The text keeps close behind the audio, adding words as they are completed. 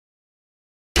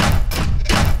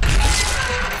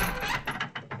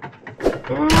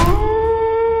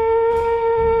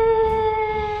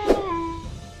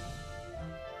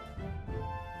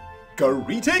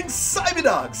Greetings,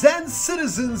 cyberdogs and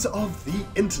citizens of the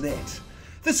internet.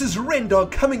 This is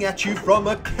RENDOG coming at you from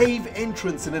a cave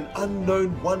entrance in an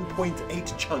unknown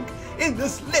 1.8 chunk in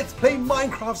this Let's Play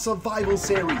Minecraft Survival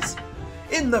series.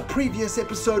 In the previous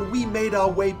episode, we made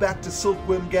our way back to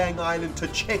Silkworm Gang Island to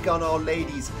check on our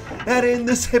ladies. And in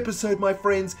this episode, my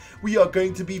friends, we are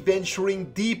going to be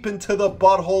venturing deep into the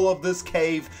butthole of this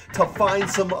cave to find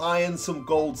some iron, some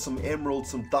gold, some emeralds,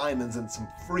 some diamonds, and some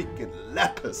freaking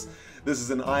lapis. This is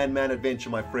an Iron Man adventure,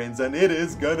 my friends, and it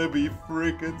is gonna be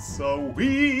freaking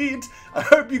sweet. I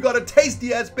hope you got a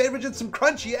tasty ass beverage and some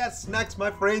crunchy ass snacks,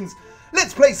 my friends.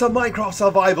 Let's play some Minecraft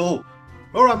Survival.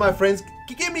 All right, my friends,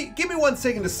 give me 1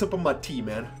 second to sip on my tea,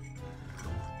 man.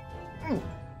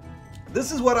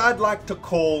 This is what I'd like to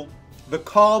call the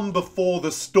calm before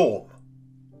the storm.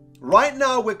 Right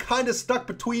now, we're kind of stuck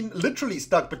between, literally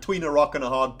stuck between a rock and a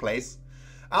hard place.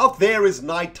 Out there is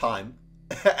nighttime.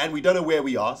 And we don't know where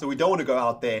we are, so we don't want to go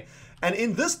out there. And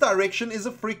in this direction is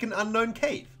a freaking unknown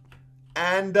cave.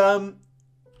 And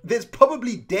there's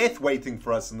probably death waiting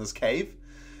for us in this cave.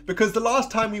 Because the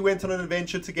last time we went on an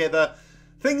adventure together,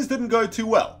 things didn't go too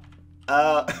well.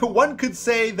 One could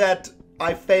say that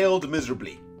I failed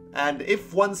miserably. And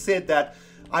if one said that,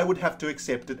 I would have to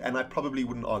accept it, and I probably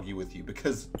wouldn't argue with you.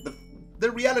 Because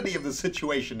the reality of the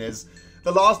situation is,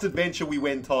 the last adventure we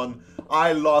went on,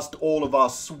 I lost all of our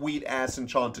sweet ass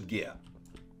enchanted gear.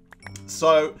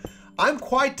 So I'm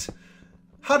quite,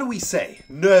 how do we say,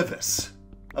 nervous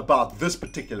about this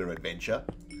particular adventure.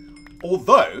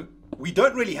 Although we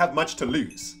don't really have much to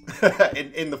lose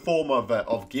in the form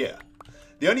of gear.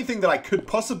 The only thing that I could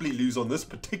possibly lose on this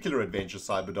particular adventure,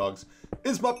 Cyberdogs,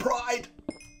 is my pride.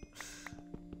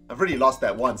 I've already lost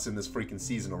that once in this freaking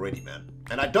season already, man.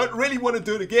 And I don't really want to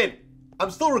do it again.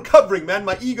 I'm still recovering, man.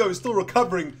 My ego is still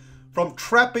recovering from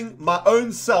trapping my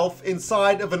own self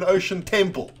inside of an ocean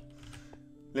temple.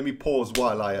 Let me pause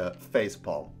while I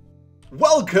facepalm.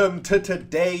 Welcome to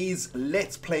today's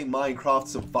Let's Play Minecraft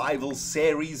Survival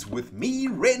series with me,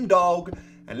 RENDOG.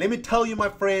 And let me tell you, my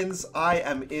friends, I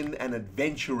am in an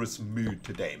adventurous mood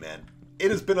today, man.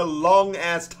 It has been a long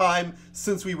ass time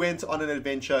since we went on an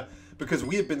adventure because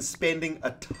we have been spending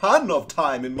a ton of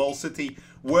time in Mole City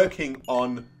working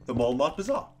on the Mole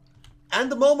Bazaar. And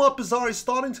the Mole Bazaar is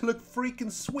starting to look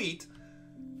freaking sweet,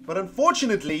 but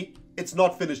unfortunately, it's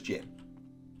not finished yet.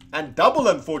 And double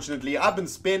unfortunately, I've been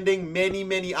spending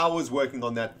many hours working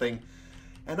on that thing,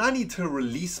 and I need to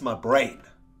release my brain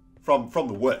from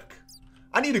the work.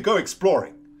 I need to go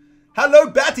exploring. Hello,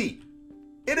 Batty!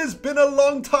 It has been a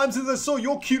long time since I saw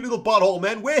your cute little butthole,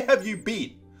 man. Where have you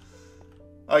been?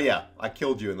 Oh yeah, I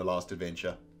killed you in the last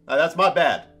adventure. That's my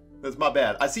bad. That's my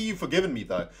bad. I see you've forgiven me,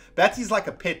 though. Batsy's like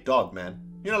a pet dog, man.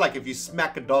 You know, like if you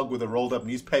smack a dog with a rolled up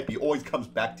newspaper, he always comes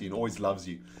back to you and always loves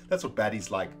you. That's what Batty's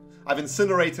like. I've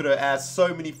incinerated her ass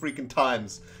so many freaking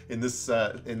times in this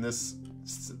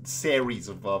series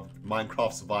of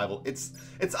Minecraft Survival. It's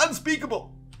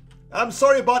unspeakable. I'm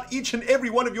sorry about each and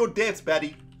every one of your deaths,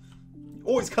 Batty.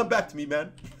 Always come back to me,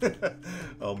 man.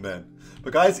 Oh, man.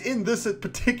 But guys, in this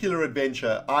particular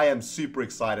adventure, I am super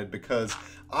excited because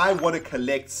I want to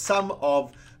collect some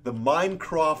of the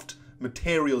Minecraft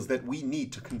materials that we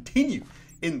need to continue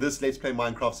in this Let's Play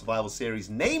Minecraft Survival series.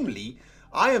 Namely,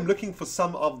 I am looking for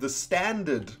some of the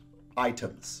standard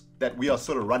items that we are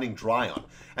sort of running dry on.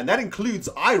 And that includes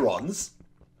irons.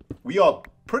 We are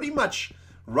pretty much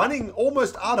running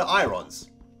almost out of irons.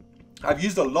 I've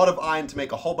used a lot of iron to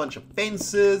make a whole bunch of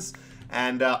fences.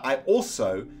 And I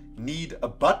also need a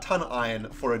butt ton of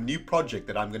iron for a new project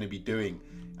that I'm going to be doing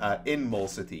in Mole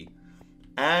City.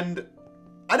 And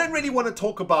I don't really want to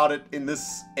talk about it in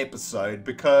this episode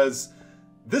because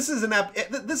this is an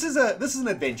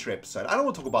adventure episode. I don't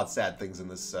want to talk about sad things in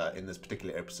this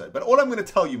particular episode. But all I'm going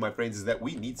to tell you, my friends, is that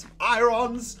we need some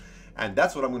irons, and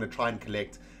that's what I'm going to try and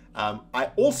collect.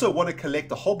 I also want to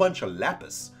collect a whole bunch of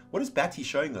lapis. What is Batty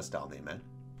showing us down there, man?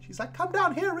 She's like, come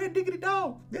down here, Red Diggity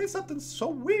Dog. There's something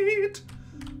sweet.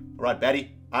 All right,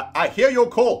 Batty, I hear your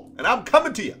call, and I'm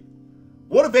coming to you.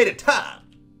 Motivated time.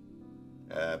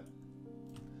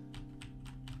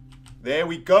 There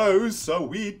we go,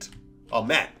 sweet. Oh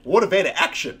man, motivated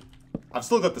action. I've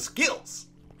still got the skills.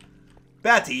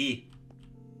 Batty,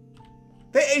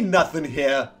 there ain't nothing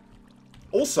here.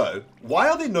 Also, why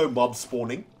are there no mobs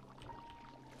spawning?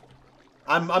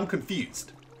 I'm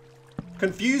confused.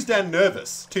 Confused and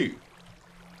nervous, too.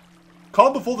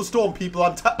 Calm before the storm, people.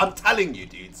 I'm telling you,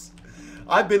 dudes.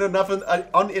 I've been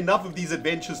on enough of these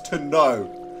adventures to know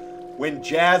when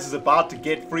jazz is about to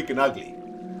get freaking ugly.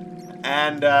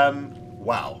 And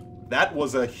Wow, that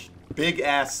was a big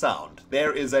ass sound.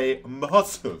 There is a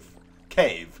massive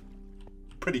cave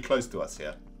pretty close to us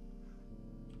here.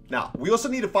 Now, we also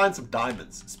need to find some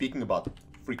diamonds. Speaking about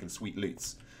freaking sweet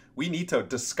loots, we need to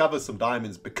discover some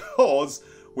diamonds because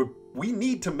we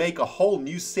need to make a whole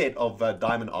new set of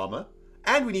diamond armor,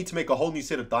 and we need to make a whole new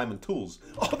set of diamond tools.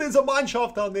 Oh, there's a mine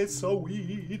shaft down there,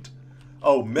 sweet.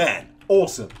 Oh man,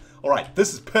 awesome. All right,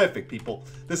 this is perfect, people.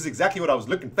 This is exactly what I was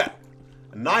looking for.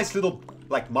 A nice little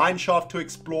like mine shaft to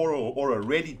explore, or a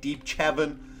really deep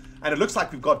cavern, and it looks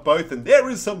like we've got both. And there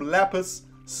is some lapis,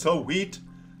 sweet.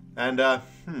 And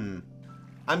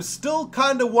I'm still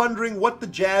kind of wondering what the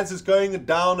jazz is going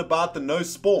down about the no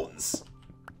spawns.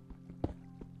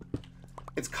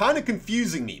 It's kind of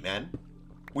confusing me, man.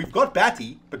 We've got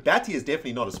Batty, but Batty is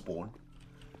definitely not a spawn.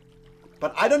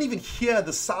 But I don't even hear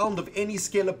the sound of any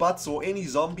skelebutts or any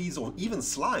zombies or even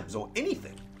slimes or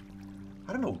anything.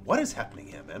 I don't know what is happening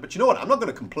here, man. But you know what? I'm not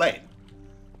going to complain.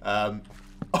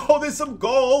 Oh, there's some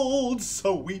gold.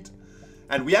 Sweet.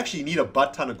 And we actually need a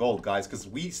butt ton of gold, guys, because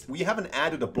we haven't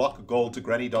added a block of gold to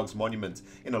Granny Dog's monument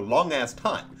in a long-ass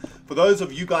time. For those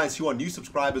of you guys who are new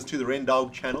subscribers to the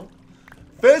RENDOG channel,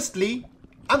 firstly,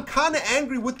 I'm kind of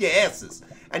angry with your asses.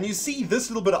 And you see this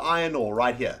little bit of iron ore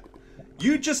right here.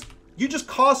 You just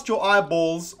cast your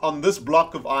eyeballs on this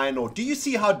block of iron ore. Do you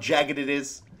see how jagged it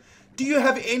is? Do you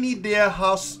have any idea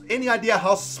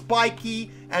how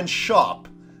spiky and sharp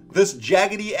this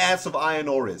jaggedy ass of iron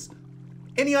ore is?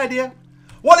 Any idea?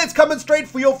 Well, it's coming straight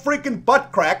for your freaking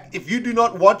butt crack if you do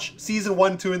not watch season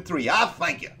 1, 2, and 3. Ah,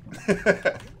 thank you.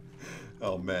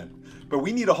 Oh, man. But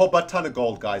we need a whole butt ton of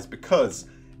gold, guys, because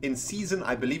in season,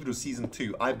 I believe it was season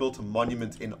 2, I built a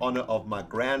monument in honor of my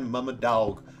grandmama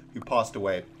dog who passed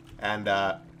away. And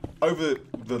over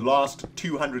the last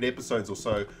 200 episodes or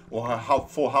so, or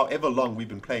for however long we've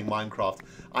been playing Minecraft,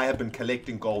 I have been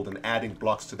collecting gold and adding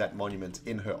blocks to that monument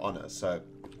in her honor. So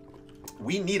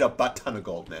we need a butt ton of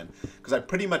gold, man, because I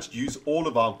pretty much use all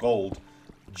of our gold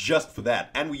just for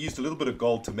that. And we used a little bit of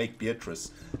gold to make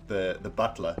Beatrice, the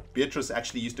butler. Beatrice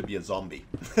actually used to be a zombie.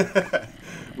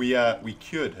 We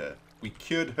cured her. We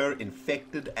cured her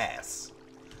infected ass.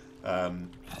 And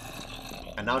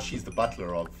now she's the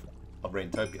butler of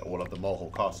Rentopia, or of the Molehill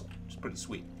Castle, which is pretty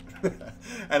sweet.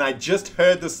 And I just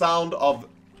heard the sound of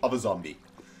a zombie.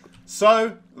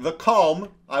 So the calm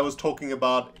I was talking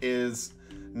about is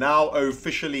now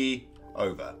officially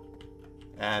over.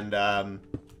 And I'm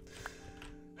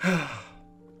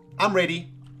ready.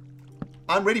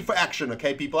 I'm ready for action,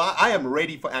 okay, people? I am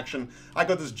ready for action. I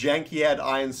got this janky-ass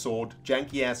iron sword.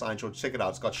 Janky-ass iron sword. Check it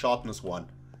out. It's got sharpness 1.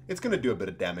 It's going to do a bit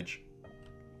of damage.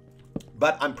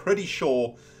 But I'm pretty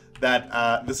sure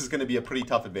that this is going to be a pretty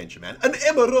tough adventure, man. An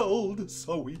emerald!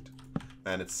 Sweet.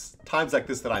 Man, it's times like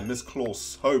this that I miss Claw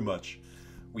so much.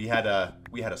 We had a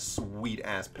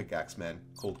sweet-ass pickaxe, man,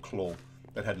 called Claw,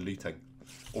 that had looting.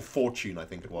 Or fortune, I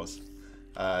think it was.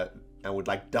 And would,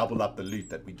 like, double up the loot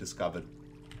that we discovered.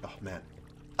 Oh, man.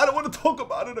 I don't want to talk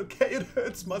about it, okay? It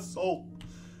hurts my soul.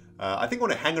 I think I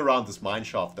want to hang around this mine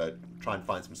shaft, though. Try and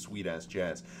find some sweet-ass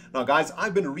jazz. Now, guys,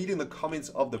 I've been reading the comments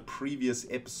of the previous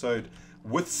episode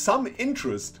with some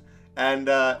interest. And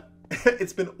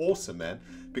it's been awesome, man.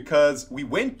 Because we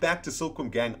went back to Silkworm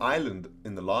Gang Island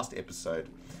in the last episode.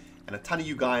 And a ton of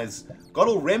you guys got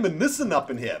all reminiscent up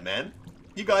in here, man.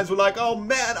 You guys were like, oh,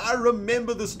 man, I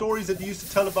remember the stories that you used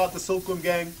to tell about the Silkworm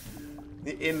Gang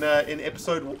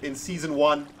in season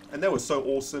 1. And they were so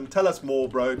awesome. Tell us more,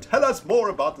 bro. Tell us more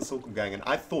about the Silkworm Gang. And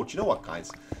I thought, you know what,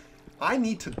 guys? I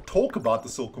need to talk about the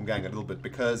Silkworm Gang a little bit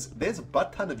because there's a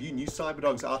butt ton of you new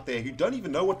cyberdogs out there who don't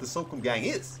even know what the Silkworm Gang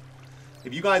is.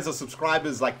 If you guys are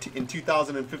subscribers like in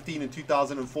 2015 and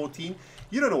 2014,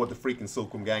 you don't know what the freaking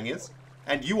Silkworm Gang is.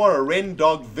 And you are a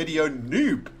RENDOG video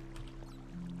noob.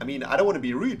 I mean, I don't want to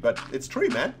be rude, but it's true,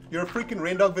 man. You're a freaking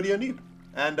RENDOG video noob.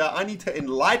 And I need to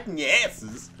enlighten your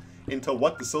asses into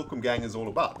what the Silkworm Gang is all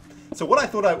about. So what I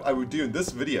thought I would do in this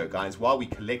video, guys, while we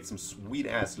collect some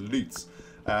sweet-ass loots,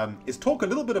 is talk a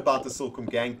little bit about the Silkworm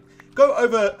Gang, go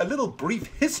over a little brief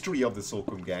history of the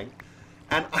Silkworm Gang,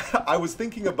 and I was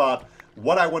thinking about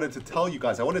what I wanted to tell you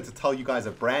guys. I wanted to tell you guys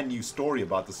a brand new story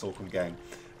about the Silkworm Gang.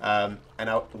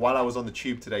 While I was on the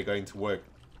tube today going to work,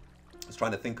 I was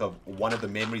trying to think of one of the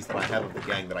memories that I have of the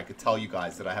gang that I could tell you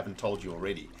guys that I haven't told you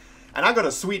already. And I got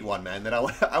a sweet one, man, that I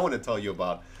want to tell you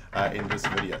about in this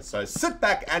video. So sit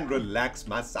back and relax,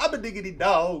 my sabadiggity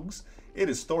dogs. It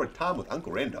is story time with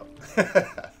Uncle Rendo.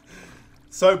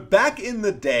 So back in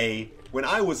the day, when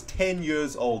I was 10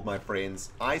 years old, my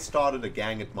friends, I started a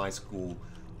gang at my school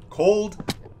called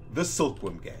the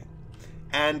Silkworm Gang.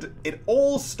 And it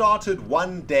all started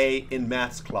one day in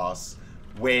maths class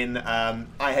when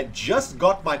I had just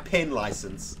got my pen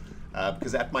license,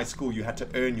 because at my school you had to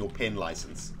earn your pen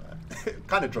license.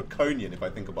 Kind of draconian if I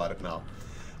think about it now.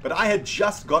 But I had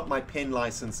just got my pen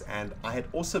license, and I had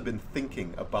also been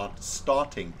thinking about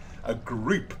starting a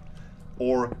group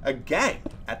or a gang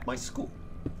at my school.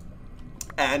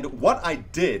 And what I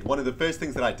did, one of the first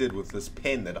things that I did with this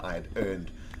pen that I had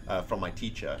earned from my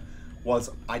teacher, was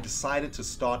I decided to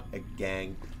start a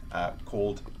gang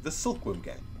called the Silkworm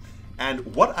Gang.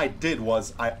 And what I did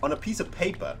was, on a piece of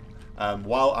paper,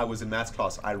 while I was in maths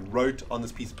class, I wrote on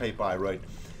this piece of paper, I wrote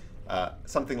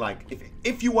something like,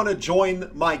 if you want to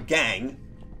join my gang,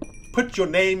 put your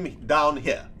name down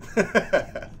here.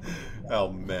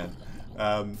 Oh man.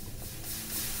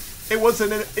 It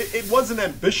was an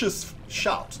ambitious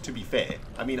shout, to be fair.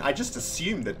 I mean, I just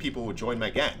assumed that people would join my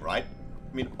gang, right?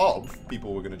 I mean,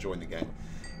 people were going to join the gang.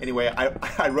 Anyway,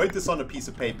 I wrote this on a piece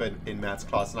of paper in maths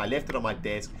class, and I left it on my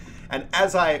desk. And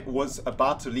as I was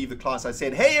about to leave the class, I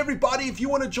said, hey everybody, if you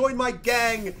want to join my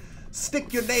gang,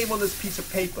 stick your name on this piece of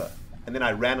paper. And then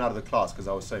I ran out of the class because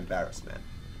I was so embarrassed, man.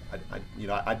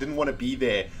 I didn't want to be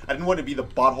there. I didn't want to be the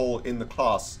butthole in the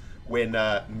class when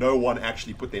no one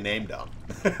actually put their name down.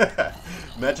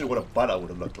 Imagine what a butt I would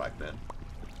have looked like, man.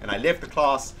 And I left the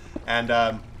class,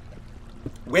 and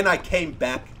when I came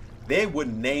back, there were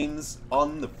names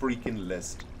on the freaking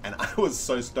list. And I was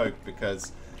so stoked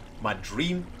because my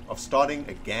dream of starting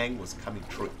a gang was coming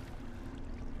true.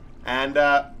 And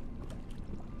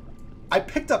I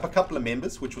picked up a couple of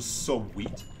members, which was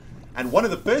sweet. And one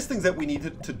of the first things that we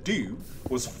needed to do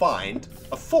was find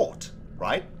a fort,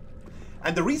 right?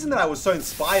 And the reason that I was so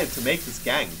inspired to make this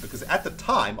gang, because at the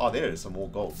time, oh, there are some more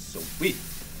goals, sweet.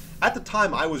 At the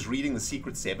time, I was reading The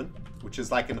Secret Seven, which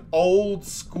is like an old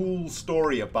school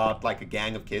story about like a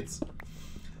gang of kids.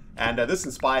 And this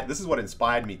is what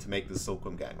inspired me to make this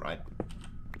Silkworm gang, right?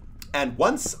 And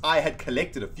once I had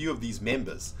collected a few of these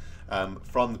members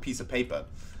from the piece of paper,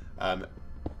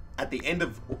 at the end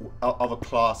of a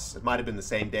class, it might have been the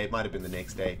same day, it might have been the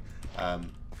next day,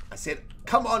 I said,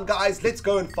 come on guys, let's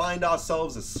go and find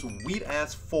ourselves a sweet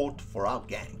ass fort for our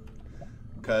gang.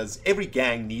 Because every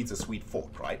gang needs a sweet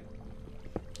fort, right?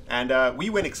 And we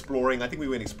went exploring. I think we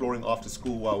went exploring after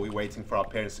school while we were waiting for our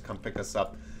parents to come pick us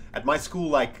up. At my school,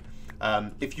 like,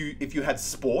 if you had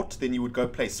sport, then you would go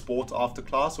play sport after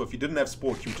class. Or if you didn't have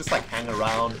sport, you would just like hang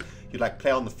around. You'd like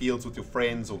play on the fields with your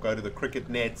friends, or go to the cricket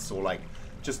nets, or like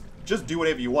just do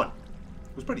whatever you want.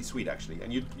 It was pretty sweet actually.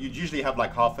 And you'd usually have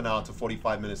like half an hour to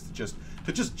 45 minutes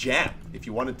to just jam if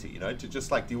you wanted to, you know, to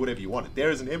just like do whatever you wanted.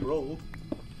 There is an emerald.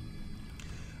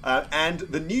 And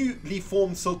the newly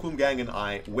formed Silkworm gang and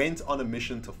I went on a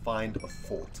mission to find a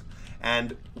fort.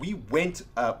 And we went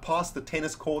past the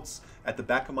tennis courts at the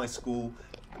back of my school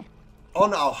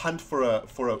on our hunt for a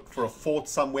fort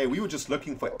somewhere. We were just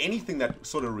looking for anything that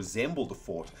sort of resembled a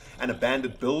fort. An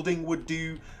abandoned building would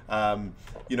do.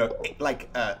 You know, like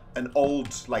an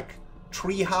old like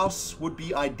tree house would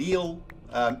be ideal.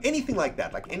 Anything like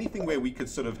that, like anything where we could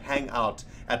sort of hang out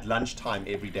at lunchtime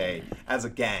every day as a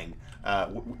gang.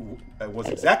 Was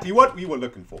exactly what we were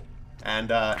looking for. And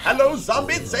hello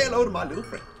zombies, say hello to my little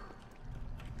friend.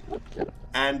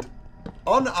 And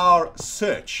on our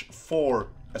search for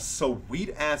a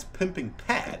sweet ass pimping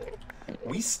pad,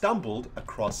 we stumbled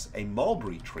across a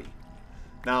mulberry tree.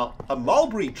 Now, a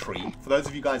mulberry tree, for those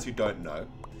of you guys who don't know,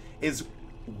 is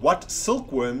what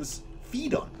silkworms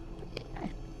feed on.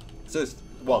 So,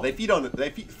 well, they feed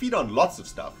on lots of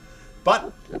stuff.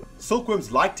 But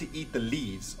silkworms like to eat the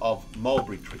leaves of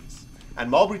mulberry trees. And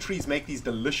mulberry trees make these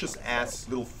delicious ass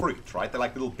little fruit, right? They're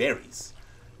like little berries.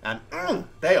 And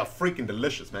they are freaking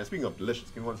delicious, man. Speaking of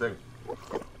delicious, give me 1 second.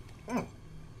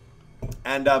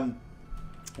 And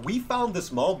we found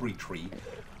this mulberry tree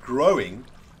growing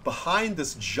behind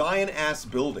this giant ass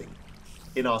building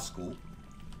in our school.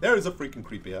 There is a freaking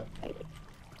creeper here.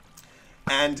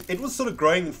 And it was sort of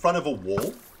growing in front of a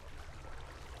wall.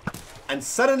 And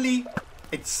suddenly,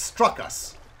 it struck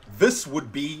us. This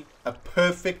would be a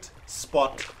perfect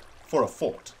spot for a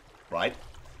fort, right?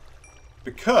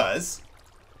 Because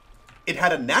it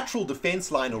had a natural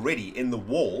defense line already in the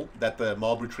wall that the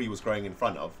mulberry tree was growing in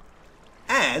front of.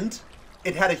 And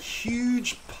it had a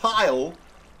huge pile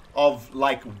of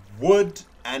like wood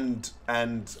and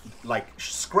like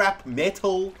scrap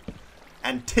metal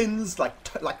and tins, like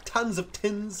tons of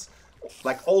tins,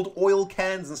 like old oil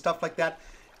cans and stuff like that.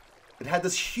 It had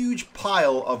this huge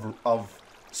pile of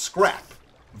scrap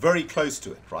very close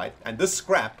to it, right? And this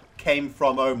scrap came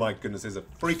from, oh my goodness, there's a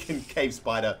freaking cave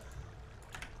spider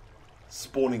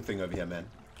spawning thing over here, man.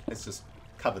 Let's just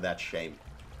cover that shame.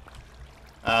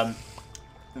 All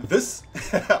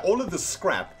of the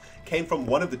scrap came from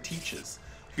one of the teachers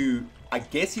who, I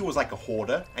guess he was like a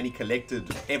hoarder, and he collected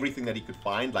everything that he could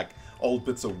find, like old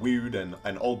bits of wood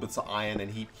and old bits of iron,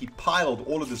 and he piled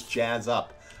all of this jazz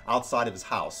up outside of his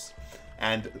house.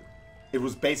 And it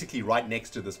was basically right next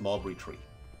to this mulberry tree.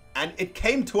 And it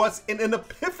came to us in an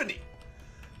epiphany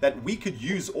that we could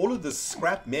use all of this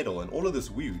scrap metal and all of this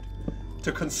wood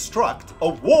to construct a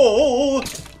wall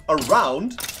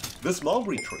around this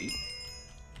mulberry tree.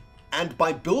 And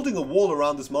by building a wall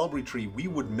around this mulberry tree, we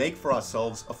would make for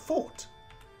ourselves a fort.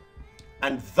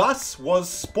 And thus was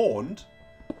spawned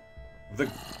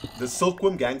the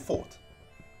Silkworm Gang fort.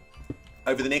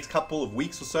 Over the next couple of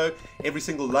weeks or so, every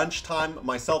single lunchtime,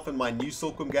 myself and my new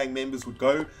Silkworm Gang members would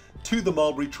go to the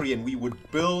mulberry tree and we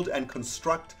would build and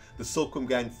construct the Silkworm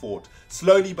Gang fort.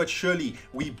 Slowly but surely,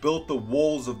 we built the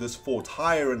walls of this fort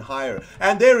higher and higher.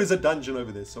 And there is a dungeon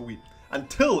over there. So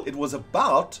until it was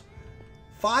about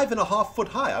 5.5 foot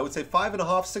high. I would say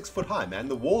 5.5, 6 foot high, man.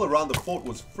 The wall around the fort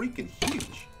was freaking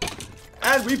huge.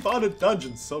 And we found a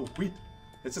dungeon. So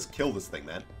let's just kill this thing,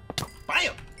 man.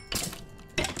 Bam!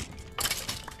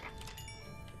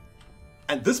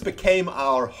 And this became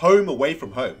our home away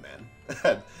from home,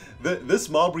 man. This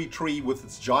mulberry tree with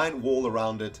its giant wall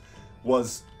around it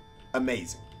was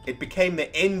amazing. It became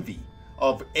the envy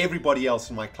of everybody else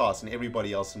in my class and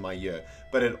everybody else in my year.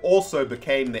 But it also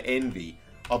became the envy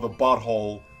of a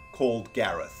butthole called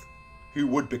Gareth, who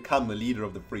would become the leader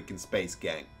of the freaking space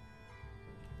gang.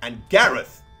 And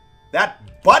Gareth,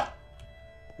 that butt,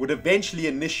 would eventually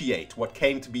initiate what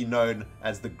came to be known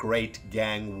as the Great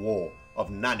Gang War of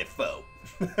 94.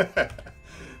 But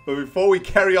before we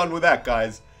carry on with that,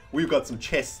 guys, we've got some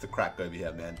chests to crack over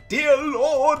here, man. Dear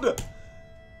Lord!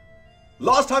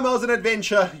 Last time I was in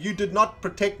adventure, you did not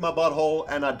protect my butthole,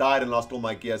 and I died and lost all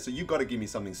my gear, so you got to give me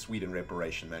something sweet in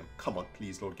reparation, man. Come on,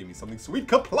 please, Lord, give me something sweet.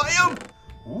 Kaplayam!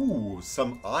 Ooh,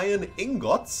 some iron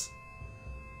ingots.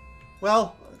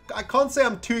 Well, I can't say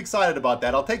I'm too excited about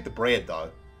that. I'll take the bread, though.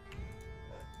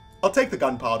 I'll take the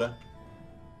gunpowder.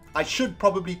 I should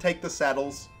probably take the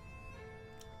saddles.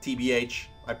 TBH,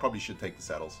 I probably should take the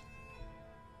saddles.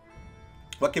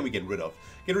 What can we get rid of?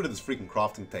 Get rid of this freaking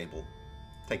crafting table.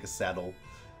 Take a saddle.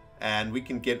 And we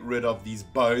can get rid of these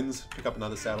bones. Pick up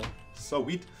another saddle.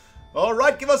 Sweet.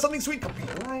 Alright, give us something sweet.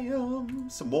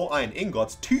 Some more iron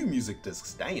ingots. 2 music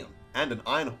discs. Damn. And an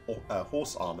iron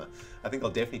horse armor. I think I'll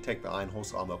definitely take the iron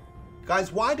horse armor.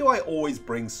 Guys, why do I always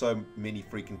bring so many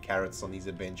freaking carrots on these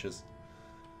adventures?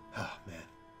 Ah, man.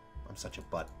 I'm such a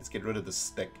butt. Let's get rid of the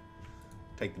stick.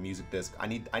 Take the music disc. I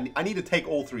need to take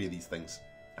all 3 of these things,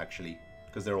 actually,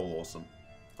 because they're all awesome.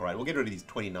 Alright, we'll get rid of these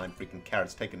 29 freaking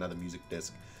carrots. Take another music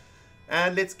disc.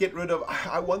 And let's get rid of...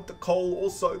 I want the coal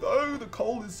also, though. The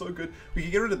coal is so good. We can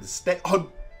get rid of the steak.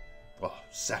 Oh,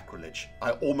 sacrilege.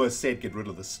 I almost said get rid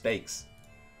of the steaks.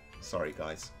 Sorry,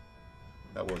 guys.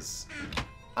 That was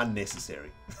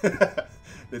unnecessary.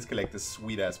 Let's collect this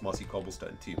sweet-ass mossy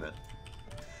cobblestone too, man.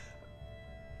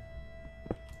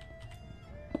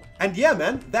 And yeah,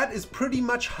 man, that is pretty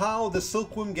much how the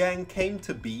Silkworm Gang came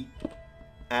to be.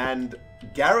 And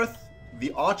Gareth,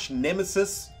 the arch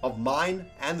nemesis of mine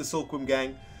and the Silkworm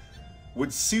Gang,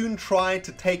 would soon try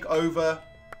to take over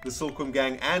the Silkworm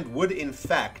Gang and would, in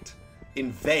fact,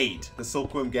 invade the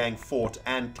Silkworm Gang fort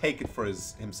and take it for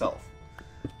himself.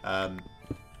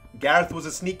 Gareth was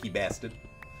a sneaky bastard.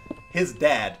 His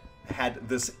dad had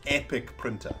this epic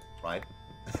printer, right?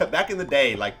 Back in the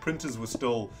day, like, printers were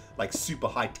still like super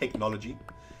high technology,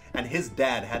 and his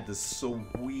dad had this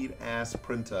sweet ass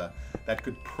printer that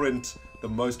could print the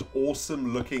most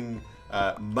awesome looking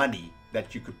money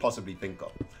that you could possibly think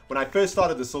of. When I first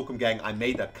started the Silkworm Gang, I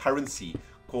made a currency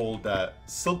called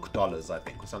silk dollars, I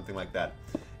think, or something like that.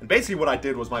 And basically what I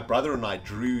did was my brother and I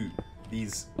drew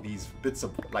these bits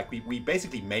of, like, we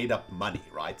basically made up money,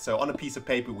 right? So on a piece of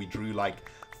paper we drew like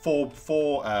four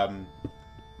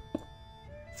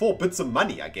bits of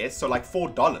money, I guess, so like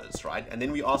 $4, right? And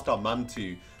then we asked our mum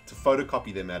to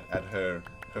photocopy them at her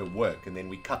work, and then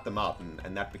we cut them out,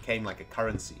 and that became like a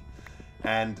currency.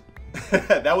 And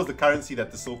that was the currency that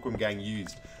the Silkworm Gang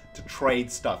used to trade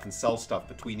stuff and sell stuff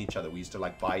between each other. We used to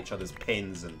like buy each other's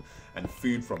pens and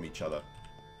food from each other.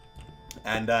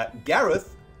 And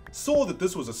Gareth saw that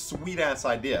this was a sweet ass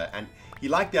idea, and he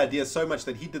liked the idea so much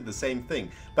that he did the same thing.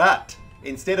 But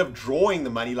instead of drawing the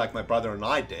money like my brother and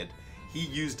I did, he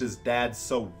used his dad's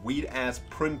sweet ass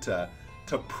printer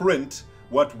to print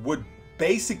what would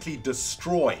basically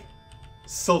destroy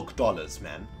silk dollars,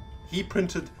 man. He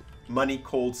printed money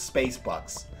called space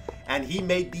bucks, and he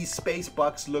made these space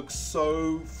bucks look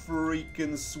so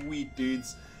freaking sweet,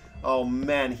 dudes. Oh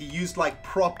man, he used like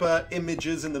proper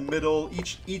images in the middle.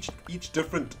 Each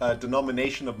different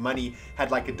denomination of money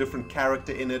had like a different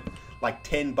character in it. Like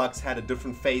 10 bucks had a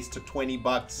different face to 20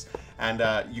 bucks. And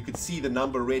you could see the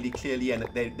number really clearly, and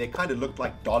they kind of looked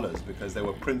like dollars because they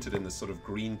were printed in this sort of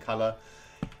green color.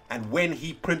 And when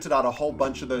he printed out a whole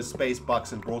bunch of those space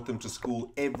bucks and brought them to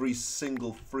school, every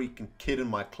single freaking kid in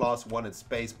my class wanted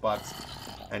space bucks.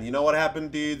 And you know what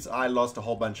happened, dudes? I lost a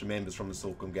whole bunch of members from the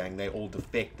Silkworm gang. They all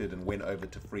defected and went over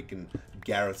to freaking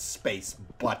Gareth's space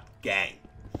butt gang.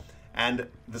 And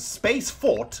the space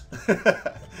fort,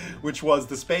 which was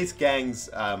the space gang's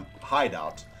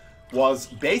hideout, was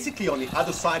basically on the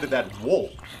other side of that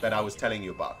wall that I was telling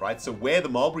you about, right? So where the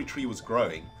mulberry tree was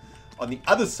growing, on the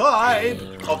other side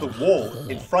of the wall,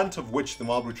 in front of which the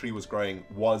mulberry tree was growing,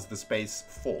 was the space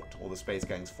fort, or the space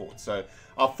gang's fort. So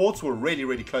our forts were really,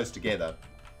 really close together,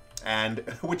 and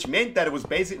which meant that it was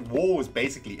war was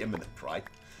basically imminent, right?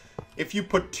 If you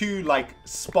put two like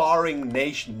sparring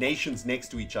nations next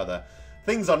to each other,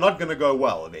 things are not going to go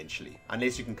well eventually,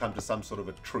 unless you can come to some sort of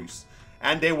a truce.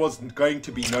 And there was going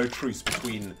to be no truce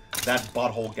between that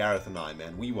butthole Gareth and I,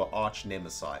 man. We were arch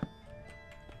nemesis.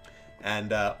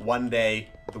 And one day,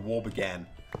 the war began,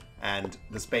 and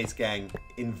the Space Gang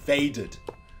invaded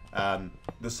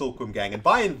the Silkworm Gang. And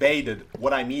by invaded,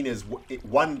 what I mean is,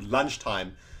 one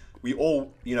lunchtime, we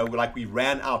all, you know, like we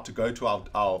ran out to go to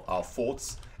our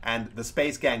forts, and the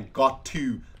Space Gang got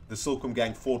to the Silkworm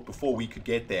Gang fort before we could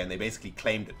get there, and they basically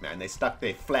claimed it, man. They stuck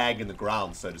their flag in the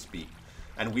ground, so to speak.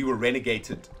 And we were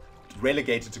relegated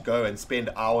to go and spend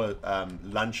our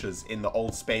lunches in the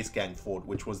old Space Gang fort,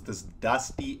 which was this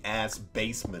dusty ass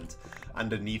basement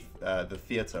underneath the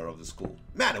theater of the school.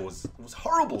 Man, it was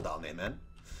horrible down there, man.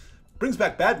 Brings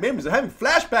back bad memories. I'm having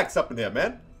flashbacks up in there,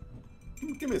 man.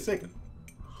 Give me a second.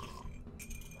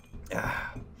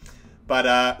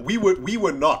 But we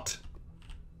were not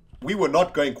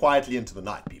going quietly into the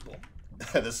night, people.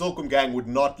 The Silkworm Gang would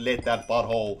not let that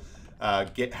butthole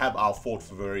have our fort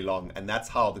for very long, and that's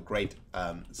how the great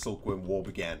Silkworm War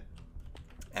began.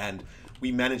 And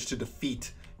we managed to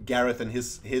defeat Gareth and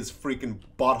his freaking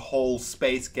butthole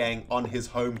Space Gang on his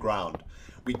home ground.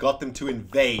 We got them to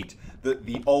invade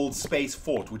the old space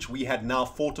fort, which we had now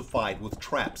fortified with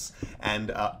traps and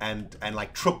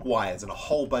like tripwires and a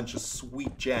whole bunch of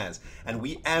sweet jazz. And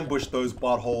we ambushed those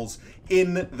buttholes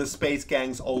in the Space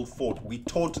Gang's old fort. We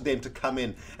taunted them to come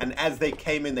in, and as they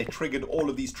came in, they triggered all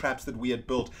of these traps that we had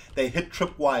built. They hit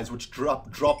tripwires, which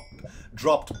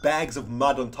dropped bags of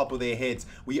mud on top of their heads.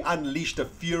 We unleashed a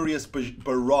furious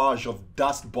barrage of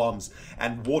dust bombs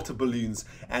and water balloons,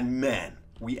 and man,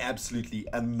 we absolutely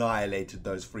annihilated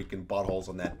those freaking buttholes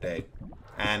on that day.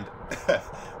 And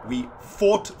we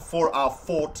fought for our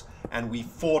fort, and we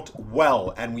fought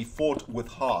well, and we fought with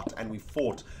heart, and we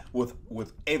fought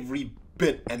with every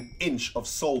bit and inch of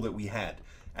soul that we had.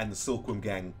 And the Silkworm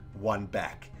Gang won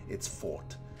back its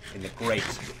fort in the great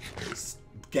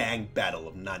gang battle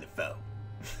of 94.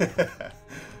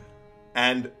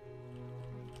 And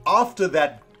after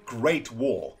that great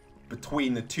war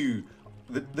between the two,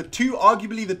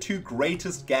 arguably the two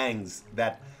greatest gangs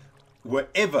that were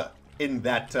ever in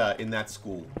that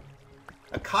school,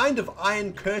 a kind of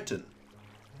iron curtain,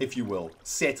 if you will,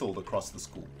 settled across the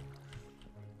school.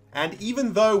 And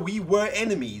even though we were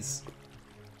enemies,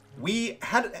 we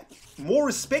had more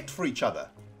respect for each other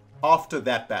after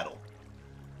that battle.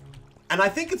 And I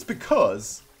think it's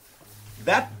because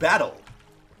that battle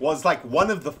was like one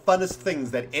of the funnest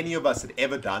things that any of us had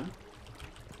ever done.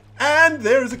 And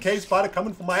there is a cave spider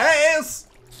coming for my ass!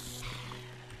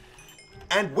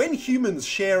 And when humans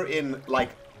share in, like,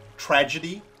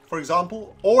 tragedy, for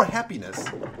example, or happiness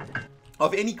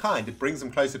of any kind, it brings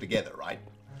them closer together, right?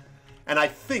 And I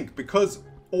think because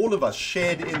all of us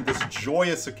shared in this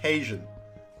joyous occasion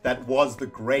that was the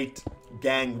great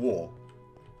gang war,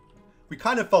 we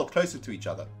kind of felt closer to each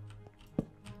other.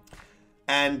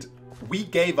 And we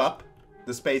gave up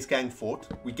the Space Gang fort.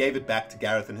 We gave it back to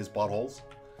Gareth and his buttholes.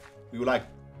 We were like,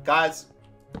 guys,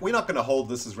 we're not going to hold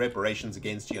this as reparations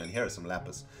against you, and here are some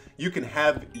lapis. You can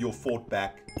have your fort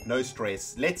back, no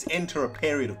stress. Let's enter a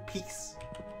period of peace.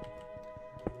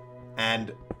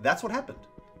 And that's what happened.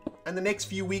 And the next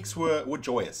few weeks were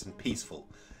joyous and peaceful.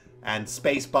 And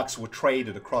space bucks were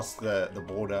traded across the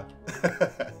border.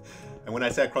 And when I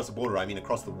say across the border, I mean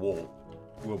across the wall.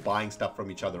 We were buying stuff from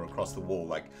each other across the wall,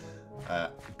 like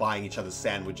buying each other's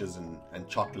sandwiches and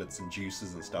chocolates and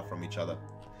juices and stuff from each other.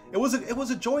 It was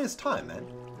a joyous time, man.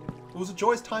 It was a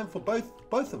joyous time for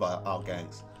both of our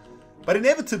gangs. But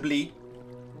inevitably,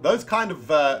 those kind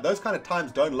of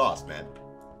times don't last, man.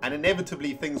 And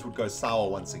inevitably things would go sour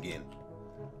once again.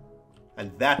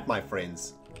 And that, my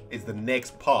friends, is the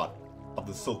next part of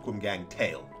the Silkworm Gang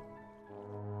tale.